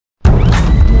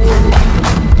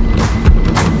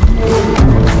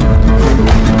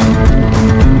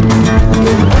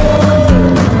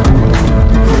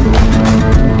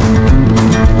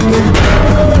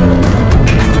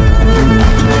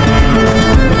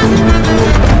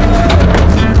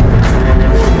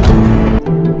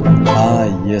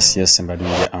Yes, somebody,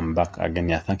 I'm back again.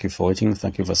 Yeah, thank you for watching.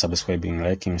 Thank you for subscribing,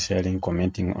 liking, sharing,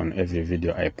 commenting on every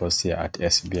video I post here at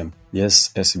SBM.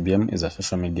 Yes, SBM is a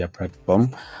social media platform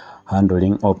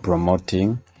handling or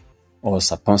promoting or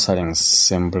sponsoring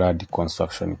Semblad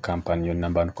construction company, your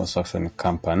number one construction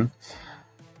company.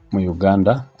 Mu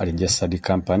Uganda, a registered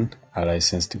company, a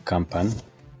licensed company.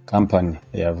 Company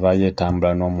eyavayo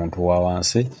etambula n'omuntu wa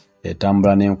wansi,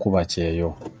 etambula n'enkuba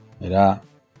kyeyo. Era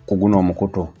kuguno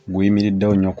omukutu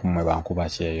guyimiriddewo nnyo ku mmwe bankuba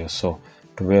kyeyo. So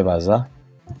tubeebaza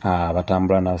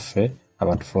abatambula naffe,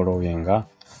 abatufollowinga,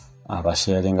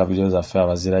 abasharinga video zaffe,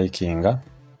 abazirayikinga.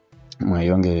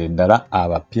 Mweyongere ddala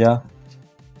abapya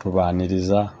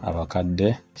tubaaniriza,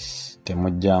 abakadde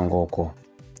temujjanga okwo.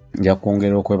 Nja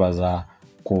kwongera okwebaza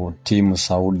ku tiimu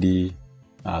Saudi.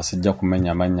 Sijja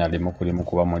kumenya mannya limu kulimu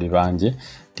kuba muli bangi.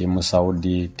 Tiimu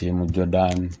Saudi, tiimu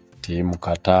Jordan, tiimu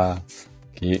Qatar,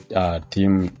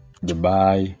 tiimu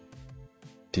Dubai,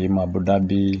 tiimu Abu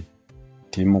Dhabi,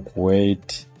 tiimu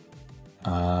Kuwait,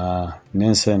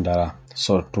 n'ensi endala.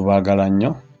 So tubaagala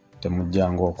nnyo,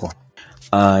 temujjanga okwo.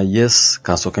 Yes,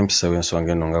 kansooke mpiseewo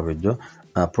ensonga eno nga bulijjo.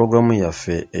 Programu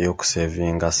yaffe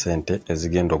ey'okusevinga ssente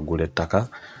ezigenda okugula ettaka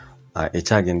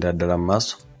ekyagendera ddala mu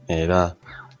maaso, era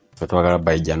twagala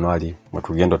by January mwe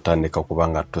tugenda otandika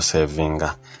kubanga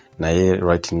tusevinga. Naye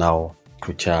right now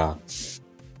tukya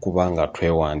kubanga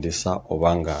twewandiisa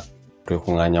obanga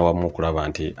twekunganya wamu okulaba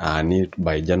nti ani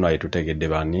by January tutegedde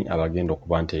bani abagenda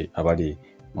okuba nti abali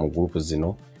mu group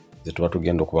zino zetuba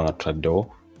tugenda okubanga tutaddewo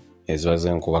eziba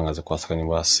zenkubanga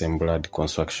zikwasakanibwa Semblad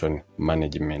Construction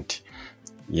Management.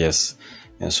 Yes,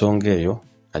 ensonga eyo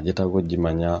ajetaga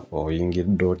ogimanya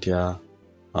oyingidde otya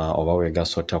oba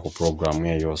weegasa otya ku programu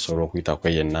eyo, osobola okuyitako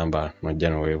eyo ennamba nojja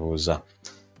neweebuuza.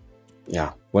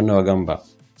 Bonna bagamba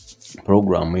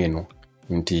programu eno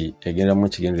nti egendamu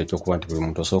ekigendero ekyokuba nti buli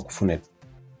muntu osobola okufuna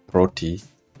proti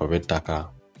oba ettaka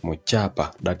mu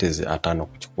kyapa, that is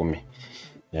 5/10.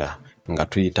 Nga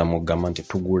tuyita mu gamba nti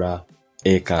tugula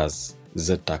acres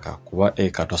z'ettaka, kuba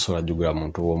eka tosobola jugula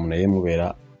muntu omu, naye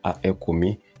mubeera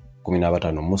 10,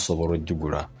 15 musobola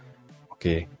ojjugula.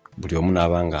 Okay, buli omu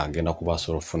n'abanga agenda kuba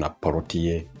asobola okufuna proti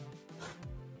ye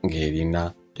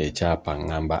ng'erina ekyapa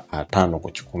ngamba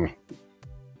 5/10.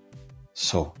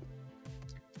 So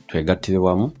twegattire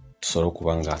wamu tusobola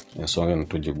okuba nga ensonga eno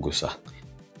tugiggusa.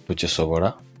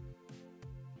 Tukisobola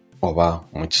oba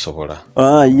mukisobola?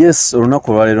 Yes,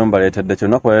 olunaku lwaleero mbaleetedde kyo.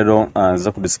 Olunaku lwaleero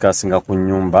nze kudisikasinga ku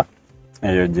nnyumba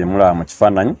eyo gye mulaba mu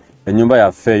kifaananyi. Ennyumba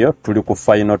yaffe eyo tuli ku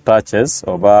final touches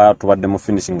oba tubadde mu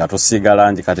finishing nga tusiiga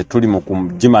langi, kati tuli mu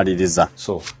kugimaliriza.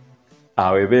 So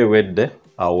awo eba ewedde,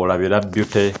 awo olabira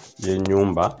beauty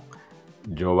y'ennyumba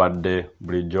gy'obadde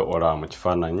bulijjo olaba mu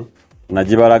kifaananyi.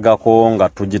 Nagibalagako nga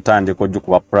tugitandika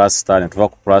ogikuba plaster, ne tuva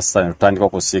ku plaster ne tutandika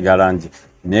okusiiga langi.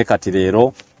 Naye kati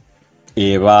leero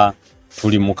eba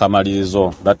tuli mu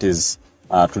kamalirizo, that is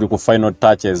tuli ku final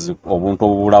touches, obuntu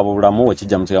obubulabulamu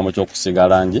wekijja mu kigambo ky'okusiiga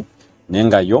langi. Naye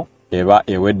nga yo eba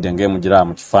ewedde ng'emugiraba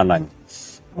mu kifaananyi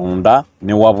munda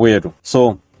ne wabweru.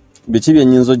 So biki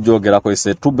byennyinza ogyogerako?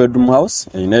 Ise 2-bedroom house,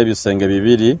 erina ebisenge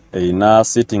bibiri, erina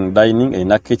sitting dining,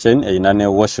 erina kitchen, erina ne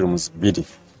washrooms 2.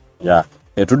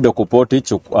 Etudde ku poti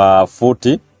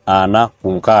futi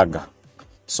 4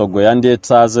 So gwe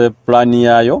yandyetaaze plan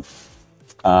yayo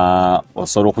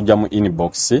osobola okujja mu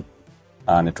inbox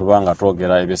ne tuba nga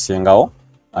twogera ebisingawo.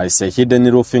 Ise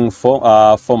hidden roofing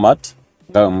format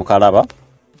nga mukalaba.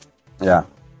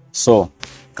 So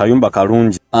kayumba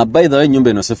kalungi. By the way, nyumba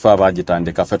eno sifa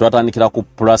abagitandika, ffe twatandikira ku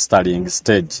plastering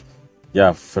stage.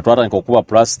 Ffe twatandika okuba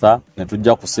plaster ne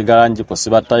tujja kusiga langi,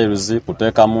 kusiba tiles,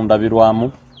 kuteekamu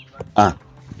ndabirwamu.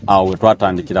 Awo we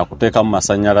twatandikira kuteekamu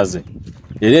masannyalaze.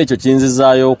 Era ekyo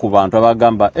kinzizaayo ku bantu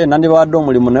abagamba nandibawadde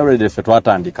omulimu naye ffe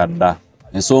twatandika dda.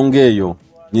 Ensonga eyo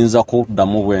nyinza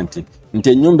kuddamu bwe nti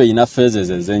ennyumba erina phases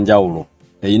ez'enjawulo,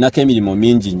 erinako emirimu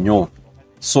mingi nnyo.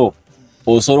 So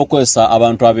osobola okukozesa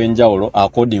abantu ab'enjawulo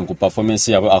according ku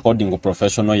performance yaabwe, according ku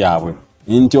professional yaabwe.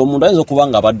 Nti omuntu ayinza okuba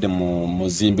nga abadde mu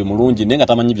muzimbi mulungi naye nga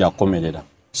tamanyi byakukomerera.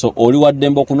 So oli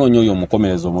waddembe okunoonya oyo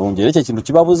omukomerezo omulungi. Era ekyo ekintu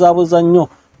kibabuzaabuza nnyo.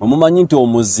 Omumanyi nti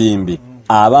omuzimbi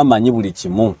aba amanyi buli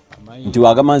kimu. Nti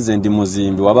wagamba nze ndi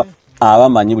muzimbi waba aba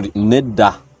amanyi buli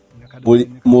nedda.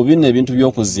 Mu bino ebintu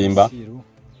by'okuzimba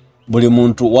buli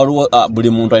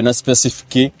muntu alina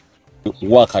specific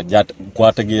waka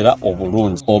kwategeera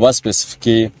obulungi oba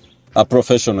specific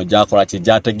professional gyakola ki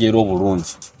gyategeera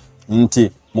obulungi.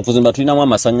 Nti mu kuzimba tulinamu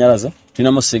amasannyalaze,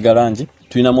 tulinamu siga langi,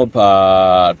 tulinamu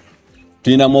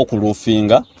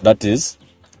okuloofinga, that is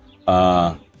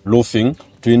roofing,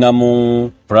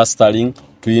 tulinamu plastering,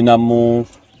 tulinamu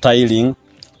tiling,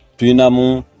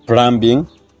 tulinamu plumbing.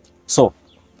 So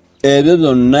ebyo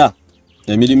byonna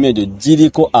emirimu egyo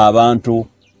giriko abantu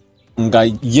nga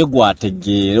ye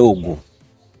gwategeera ogwo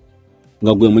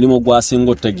nga gwe mulimo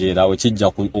gwasinga otegeera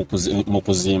wekijja mu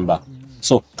kuzimba.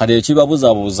 So kati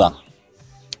ekibabuzabuza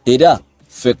era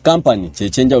ffe kampani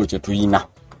kyekyenjawulo kye tuyina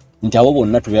nti abo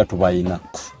bonna tubeera tubayina.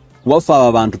 Waffe abo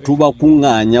abantu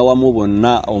tubakuŋŋaanya wamu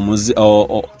bonna,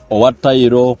 owa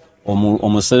tayiro,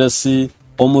 omuseresi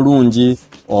omulungi,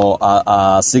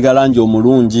 asiga langi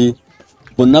omulungi,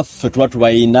 bonna ffe tuba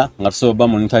tubayina nga tusobola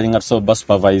monitoring, nga tusobola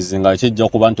supervising, nga kijja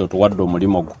okuba nti otuwadde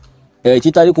omulimu gwo.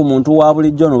 Ekitali ku muntu wa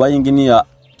bulijjo no bayinginiya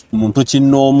muntu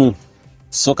kinnoomu.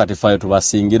 So kati ffe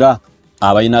tubasingira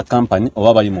abalina kampani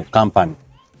oba bali mu kampani.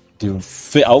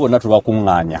 Ffe abo bonna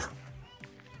tubakuŋŋaanya.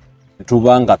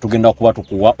 Tuba nga tugenda kuba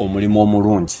tukuwa omulimu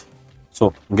omulungi.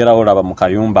 So ngerawo olaba mu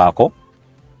kayumba ako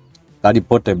kali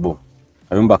portable,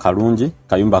 kayumba kalungi,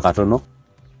 kayumba katono.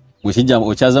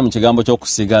 Okyaza mu kigambo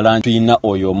ky'okusiiga langi, tuyina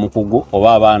oyo omukugu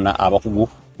oba abaana abakugu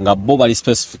nga bo bali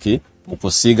specific mu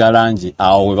kusiiga langi,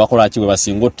 awo we bakola ki, we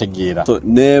basinga otegeera. So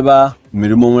neba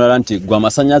mirimu omulala nti gwa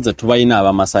amasannyalaze tubayina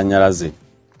ab'amasannyalaze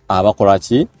abakola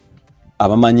ki,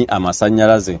 abamanyi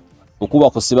amasannyalaze. Okuba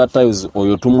kusiba tiles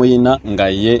oyo tumuyina nga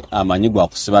ye amanyi gwa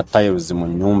kusiba tiles mu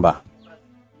nnyumba.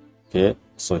 Okay?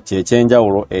 So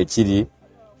kyekyenjawulo ekiri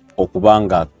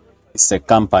okubanga ise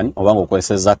company oba nga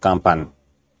okweseza company.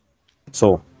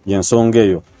 So yensonga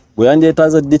eyo bwe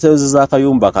yandyetaaza details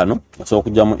z'akayumba kano osobola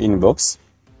okujja mu inbox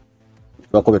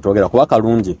bakobe twogera kuba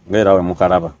kalungi ngaera we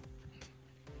mukalaba.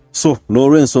 So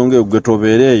n'olw'ensonga eyo gwe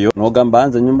tobeera eyo n'ogamba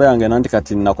nze ennyumba yange nanti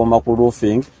kati nakoma ku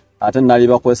roofing ate nali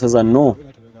bakweseza. No,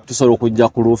 tusobola okujja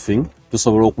ku roofing,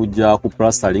 tusobola okujja ku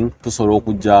plastering, tusobola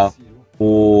okujja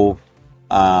ku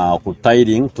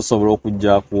tiling, tusobola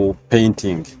okujja ku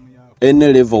painting.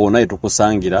 Ene level wonna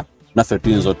yetukusangira naffe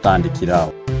tuyinza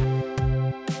otutandikirawo.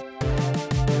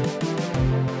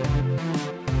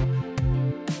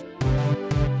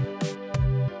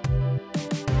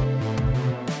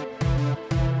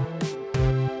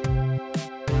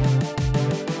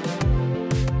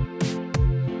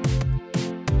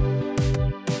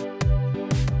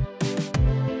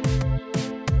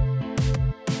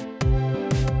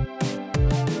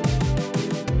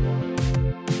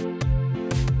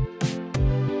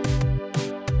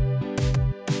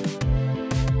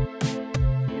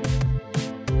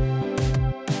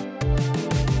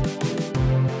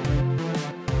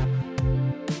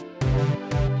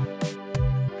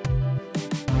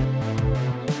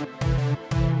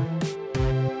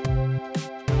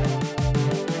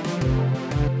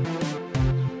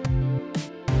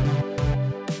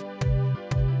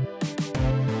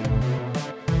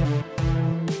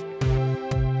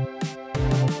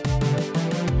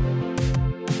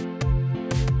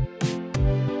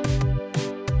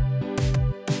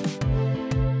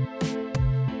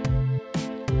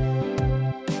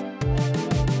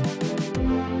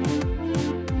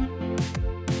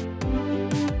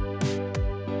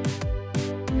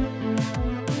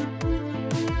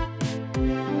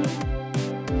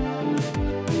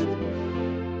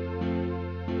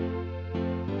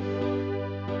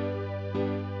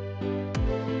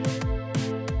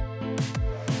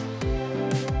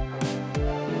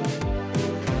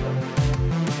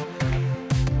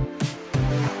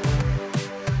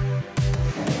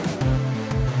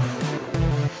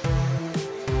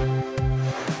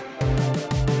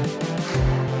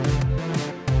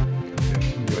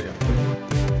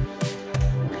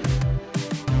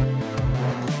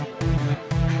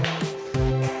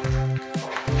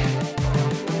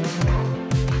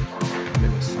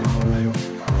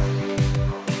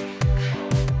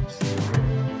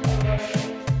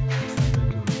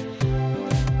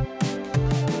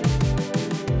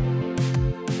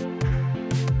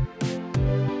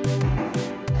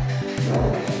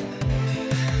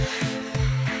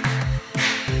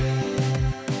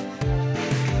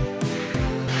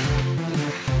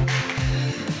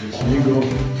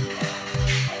 go.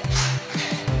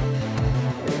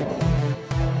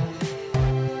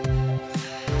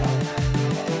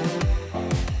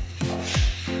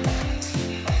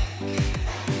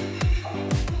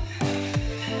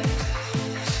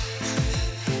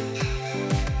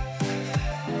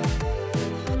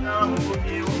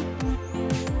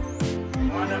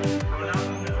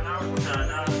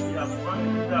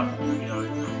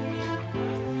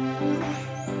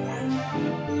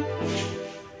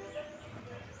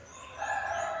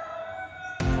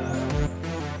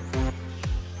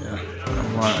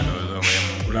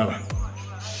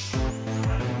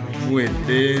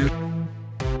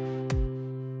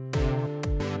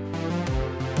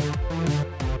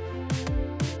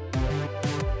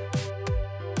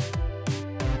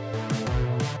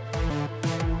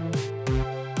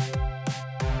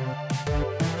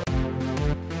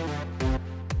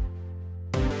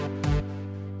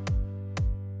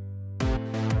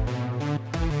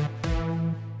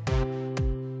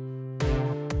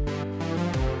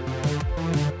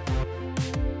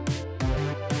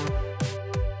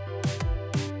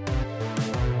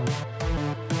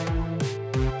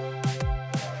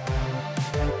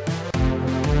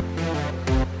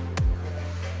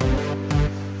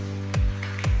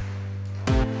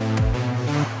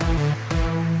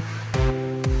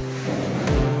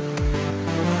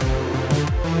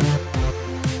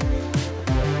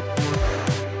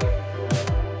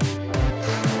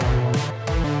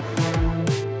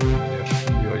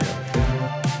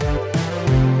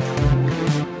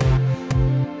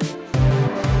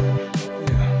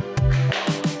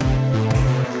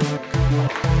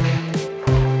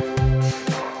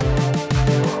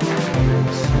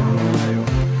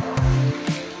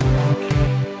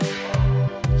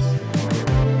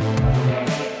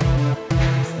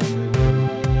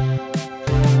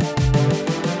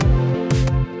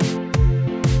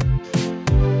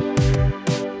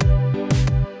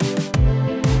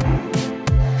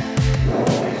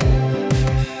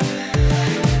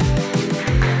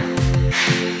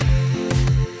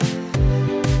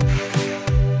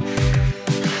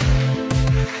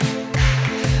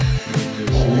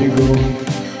 go.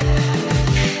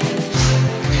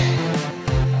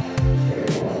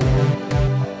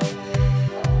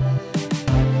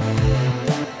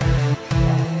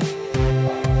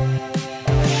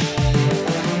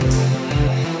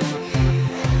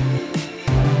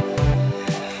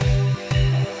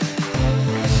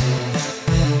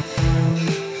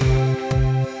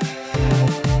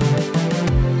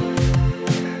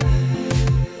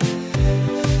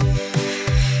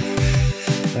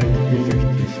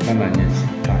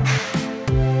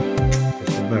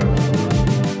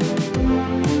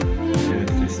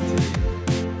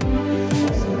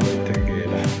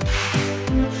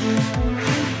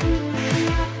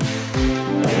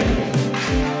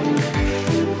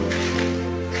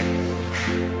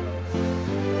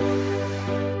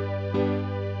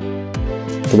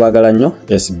 Tubagala nnyo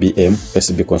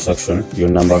SB Construction,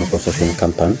 your number one construction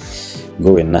company.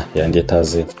 Go wenna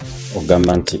yandyetaaze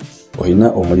ogamba nti olina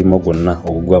omulimu gwonna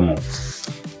ogugwamu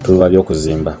tuba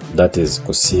by'okuzimba, that is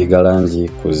kusiiga langi,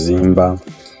 kuzimba,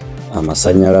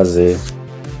 amasannyalaze,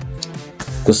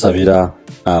 kusabira,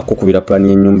 kukubira plan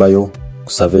y'ennyumba yo,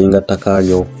 kusavinga ttaka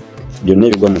lyo, byonna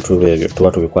ebigwa mu tuba ebyo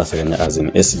tuba tubikwasaganya as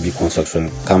in SB Construction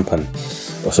Company.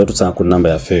 Osobola tusanga ku namba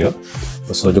yaffe eyo,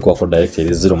 osobola okukwako direct eri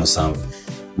 07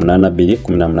 82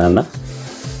 18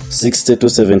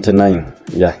 6279.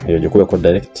 Eyo gikubeko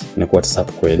direct ne ku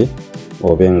WhatsApp kweri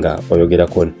obenga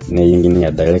oyogerako ne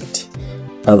engineer direct.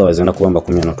 Otherwise ngenda kubamba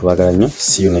kumya no tubagala nnyo.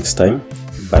 See you next time.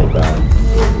 Bye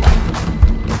bye.